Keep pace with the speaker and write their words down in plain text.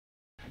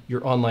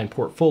your online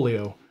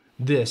portfolio,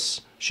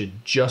 this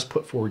should just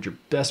put forward your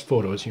best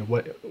photos. You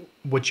know,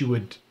 what you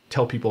would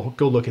tell people,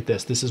 go look at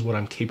this. This is what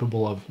I'm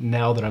capable of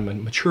now that I'm a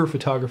mature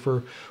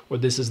photographer, or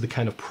this is the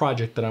kind of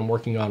project that I'm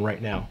working on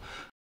right now.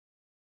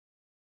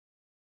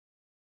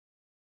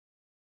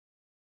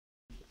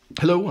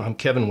 Hello, I'm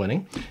Kevin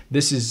Winning.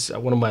 This is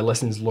one of my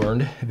lessons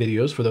learned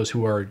videos for those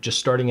who are just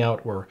starting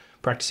out or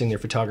practicing their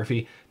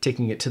photography,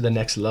 taking it to the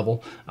next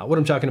level. What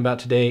I'm talking about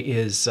today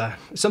is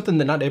something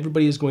that not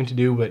everybody is going to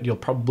do, but you'll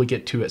probably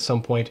get to at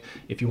some point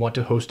if you want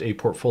to host a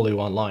portfolio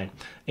online.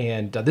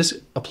 And this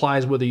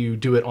applies whether you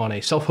do it on a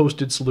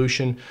self-hosted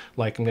solution,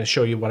 like I'm going to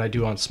show you what I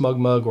do on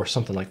SmugMug or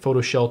something like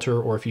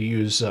PhotoShelter, or if you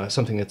use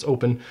something that's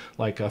open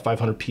like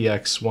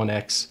 500px,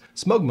 1x.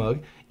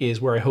 SmugMug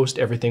is where I host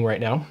everything right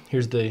now.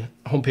 Here's the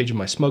homepage of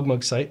my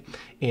SmugMug site.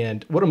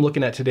 And what I'm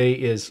looking at today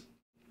is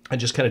I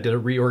just kind of did a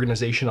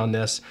reorganization on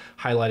this,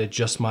 highlighted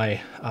just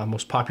my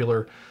most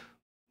popular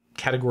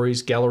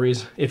categories,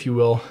 galleries, if you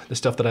will, the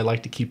stuff that I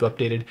like to keep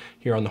updated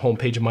here on the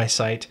homepage of my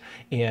site.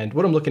 And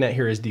what I'm looking at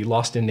here is the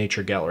Lost in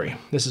Nature gallery.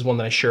 This is one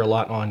that I share a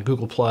lot on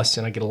Google+,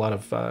 and I get a lot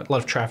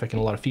of traffic and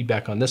a lot of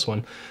feedback on this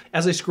one.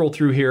 As I scroll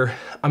through here,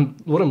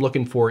 what I'm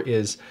looking for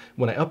is,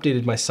 when I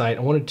updated my site,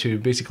 I wanted to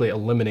basically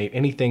eliminate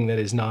anything that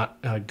is not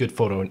a good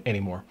photo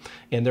anymore.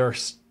 And there are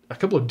a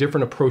couple of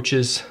different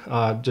approaches,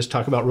 just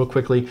talk about real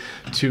quickly,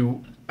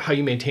 to how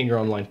you maintain your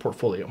online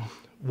portfolio.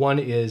 One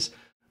is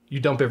you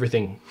dump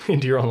everything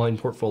into your online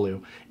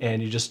portfolio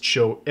and you just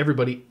show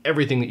everybody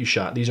everything that you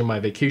shot. These are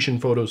my vacation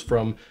photos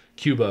from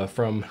Cuba,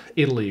 from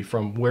Italy,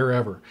 from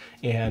wherever.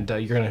 And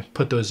you're gonna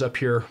put those up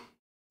here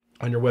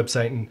on your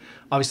website. And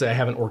obviously I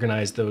haven't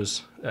organized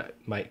those,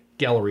 my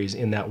galleries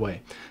in that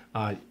way.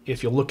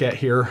 If you look at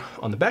here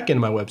on the back end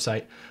of my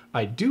website,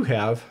 I do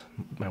have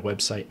my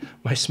website,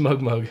 my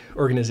SmugMug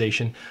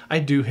organization. I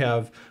do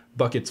have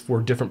buckets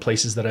for different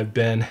places that I've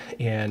been,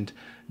 and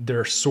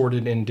they're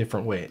sorted in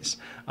different ways.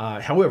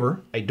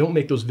 However, I don't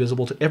make those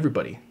visible to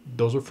everybody.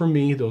 Those are for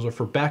me, those are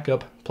for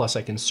backup, plus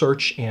I can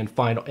search and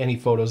find any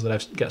photos that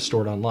I've got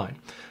stored online.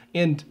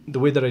 And the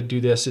way that I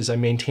do this is I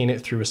maintain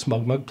it through a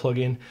SmugMug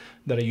plugin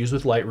that I use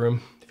with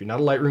Lightroom. If you're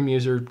not a Lightroom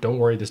user, don't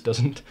worry, this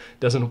doesn't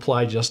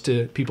apply just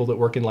to people that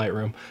work in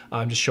Lightroom.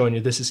 I'm just showing you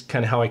this is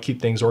kind of how I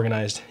keep things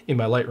organized in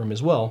my Lightroom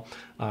as well.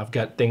 I've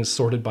got things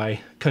sorted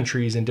by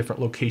countries and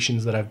different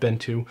locations that I've been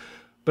to,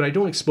 but I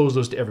don't expose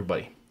those to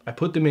everybody. I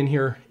put them in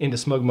here into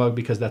SmugMug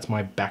because that's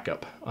my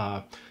backup.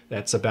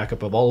 That's a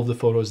backup of all of the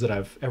photos that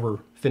I've ever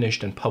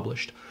finished and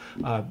published,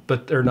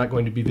 but they're not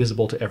going to be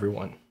visible to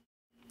everyone.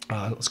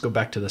 Let's go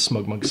back to the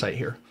SmugMug site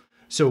here.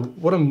 So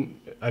what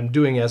I'm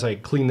doing as I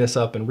clean this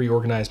up and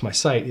reorganize my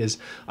site is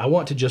I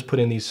want to just put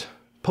in these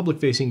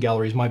public-facing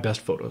galleries, my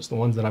best photos, the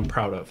ones that I'm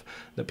proud of,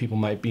 that people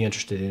might be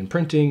interested in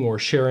printing or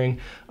sharing.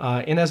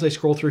 And as I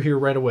scroll through here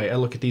right away, I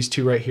look at these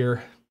two right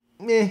here.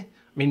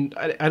 I mean,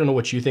 I don't know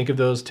what you think of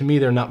those. To me,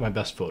 they're not my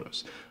best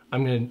photos.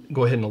 I'm going to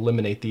go ahead and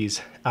eliminate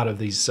these out of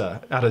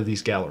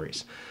these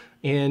galleries.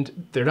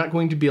 And they're not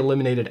going to be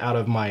eliminated out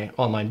of my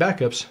online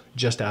backups,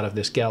 just out of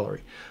this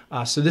gallery.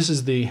 So this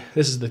is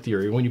the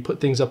theory. When you put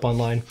things up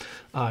online,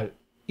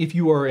 if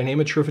you are an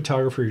amateur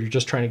photographer, you're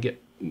just trying to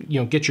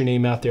get your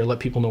name out there, let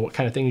people know what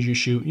kind of things you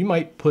shoot, you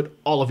might put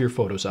all of your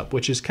photos up,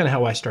 which is kind of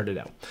how I started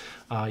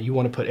out. You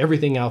want to put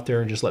everything out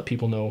there and just let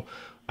people know,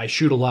 I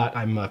shoot a lot,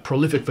 I'm a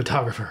prolific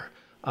photographer.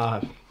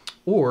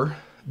 Or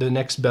the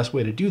next best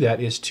way to do that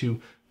is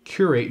to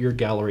curate your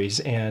galleries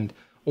and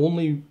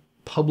only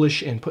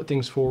publish and put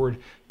things forward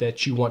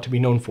that you want to be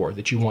known for,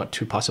 that you want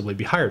to possibly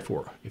be hired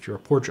for. If you're a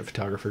portrait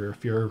photographer,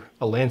 if you're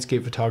a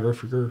landscape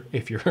photographer,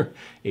 if you're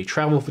a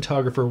travel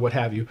photographer, what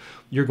have you,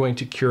 you're going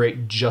to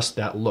curate just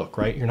that look,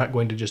 right? You're not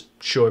going to just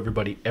show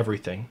everybody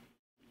everything.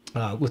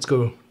 Let's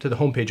go to the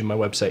homepage of my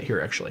website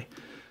here, actually.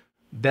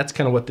 That's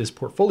kind of what this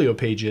portfolio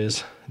page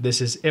is. This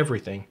is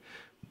everything.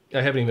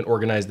 I haven't even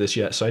organized this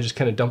yet, so I just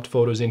kind of dumped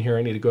photos in here.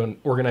 I need to go and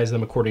organize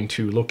them according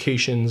to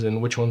locations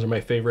and which ones are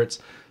my favorites.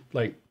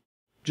 Like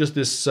just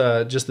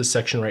this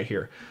section right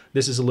here.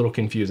 This is a little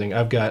confusing.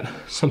 I've got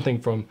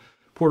something from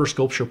Porter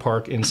Sculpture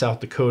Park in South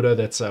Dakota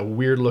that's a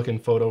weird looking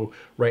photo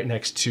right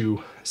next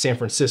to San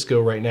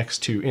Francisco, right next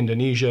to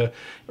Indonesia,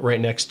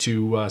 right next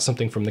to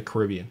something from the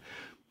Caribbean.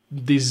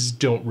 These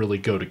don't really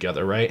go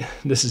together, right?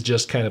 This is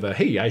just kind of a,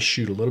 hey, I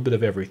shoot a little bit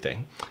of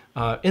everything.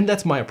 And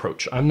that's my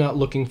approach. I'm not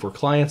looking for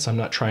clients. I'm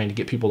not trying to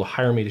get people to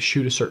hire me to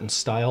shoot a certain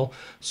style.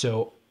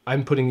 So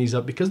I'm putting these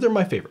up because they're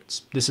my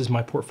favorites. This is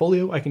my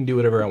portfolio. I can do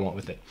whatever I want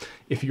with it.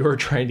 If you're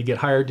trying to get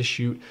hired to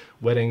shoot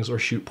weddings or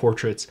shoot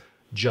portraits,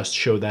 just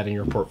show that in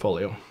your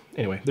portfolio.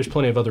 Anyway, there's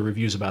plenty of other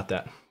reviews about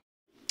that.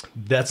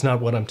 That's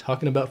not what I'm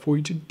talking about for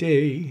you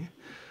today.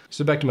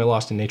 So back to my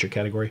Lost in Nature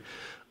category.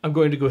 I'm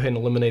going to go ahead and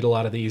eliminate a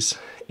lot of these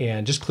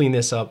and just clean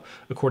this up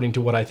according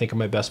to what I think are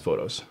my best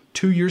photos.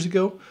 2 years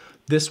ago,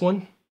 this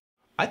one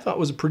I thought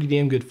was a pretty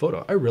damn good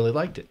photo. I really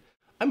liked it.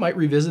 I might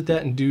revisit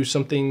that and do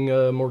something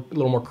a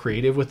little more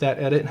creative with that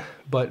edit,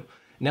 but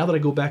now that I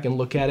go back and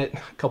look at it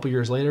a couple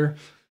years later,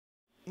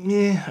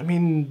 I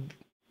mean,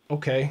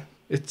 okay,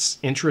 It's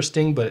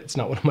interesting, but it's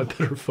not one of my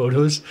better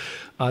photos.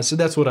 So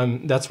that's what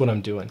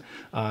I'm doing.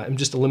 I'm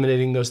just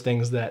eliminating those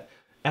things that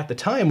at the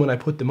time when I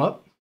put them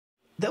up,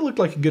 that looked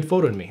like a good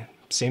photo to me.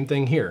 Same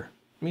thing here.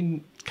 I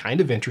mean,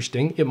 kind of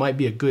interesting. It might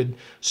be a good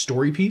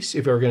story piece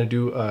if I were going to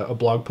do a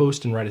blog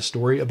post and write a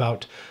story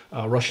about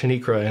Rosh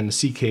Hanikra and the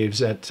sea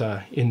caves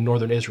in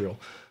northern Israel.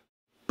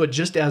 But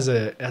just as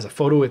a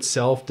photo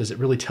itself, does it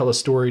really tell a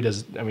story?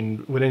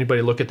 Would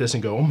anybody look at this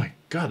and go, "Oh my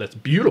God, that's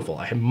beautiful!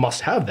 I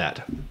must have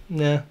that"?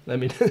 Nah, I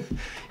mean,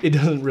 it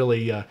doesn't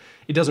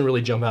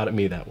really jump out at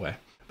me that way.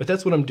 But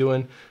that's what I'm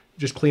doing.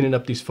 Just cleaning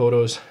up these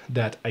photos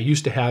that I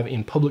used to have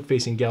in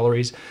public-facing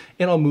galleries,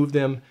 and I'll move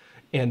them,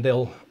 and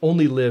they'll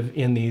only live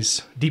in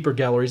these deeper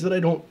galleries that I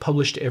don't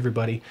publish to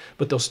everybody,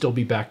 but they'll still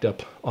be backed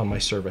up on my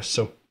service.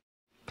 So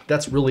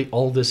that's really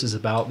all this is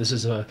about. This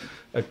is a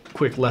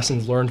quick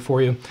lessons learned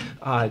for you.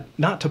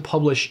 Not to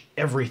publish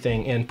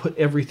everything and put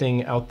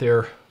everything out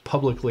there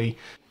publicly.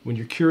 When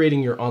you're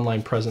curating your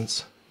online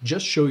presence,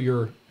 just show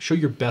your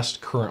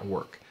best current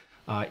work.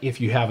 If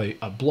you have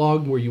a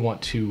blog where you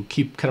want to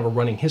keep kind of a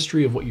running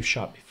history of what you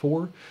shot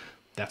before,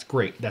 that's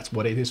great. That's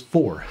what it is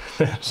for.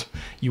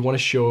 You want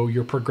to show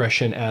your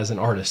progression as an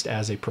artist,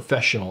 as a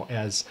professional,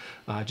 as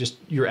just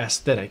your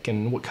aesthetic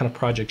and what kind of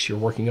projects you're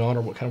working on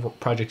or what kind of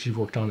projects you've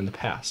worked on in the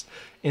past.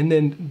 And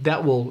then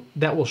that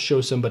will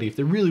show somebody, if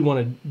they really want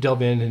to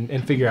delve in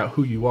and figure out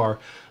who you are,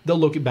 they'll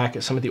look back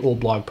at some of the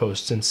old blog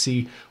posts and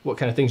see what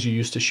kind of things you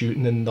used to shoot.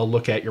 And then they'll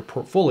look at your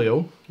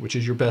portfolio, which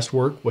is your best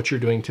work, what you're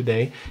doing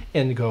today,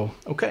 and go,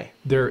 okay,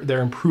 they're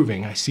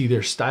improving. I see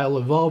their style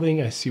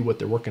evolving. I see what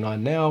they're working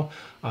on now.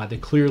 They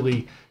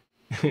clearly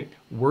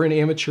were an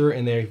amateur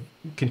and they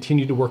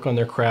continue to work on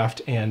their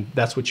craft. And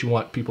that's what you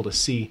want people to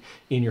see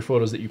in your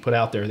photos that you put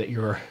out there, that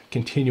you're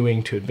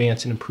continuing to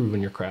advance and improve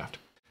in your craft.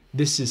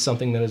 This is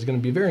something that is going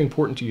to be very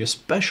important to you,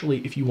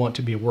 especially if you want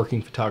to be a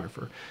working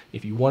photographer.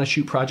 If you want to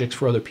shoot projects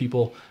for other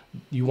people,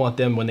 you want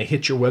them, when they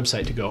hit your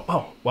website, to go,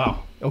 "Oh,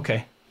 wow,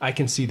 okay, I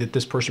can see that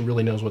this person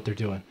really knows what they're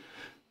doing."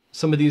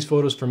 Some of these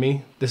photos for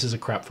me, this is a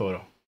crap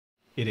photo.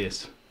 It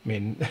is. I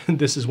mean,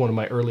 this is one of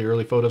my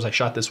early photos. I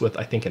shot this with,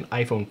 I think, an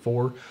iPhone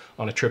 4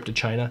 on a trip to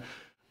China.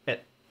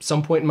 At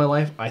some point in my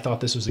life, I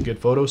thought this was a good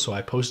photo, so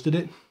I posted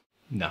it.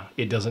 No,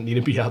 it doesn't need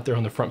to be out there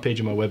on the front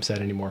page of my website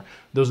anymore.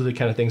 Those are the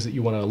kind of things that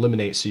you want to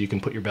eliminate so you can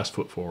put your best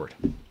foot forward.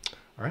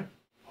 All right.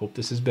 Hope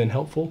this has been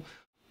helpful.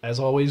 As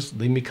always,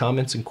 leave me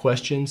comments and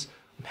questions.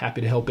 I'm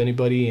happy to help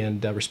anybody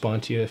and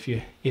respond to you if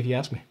you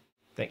ask me.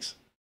 Thanks.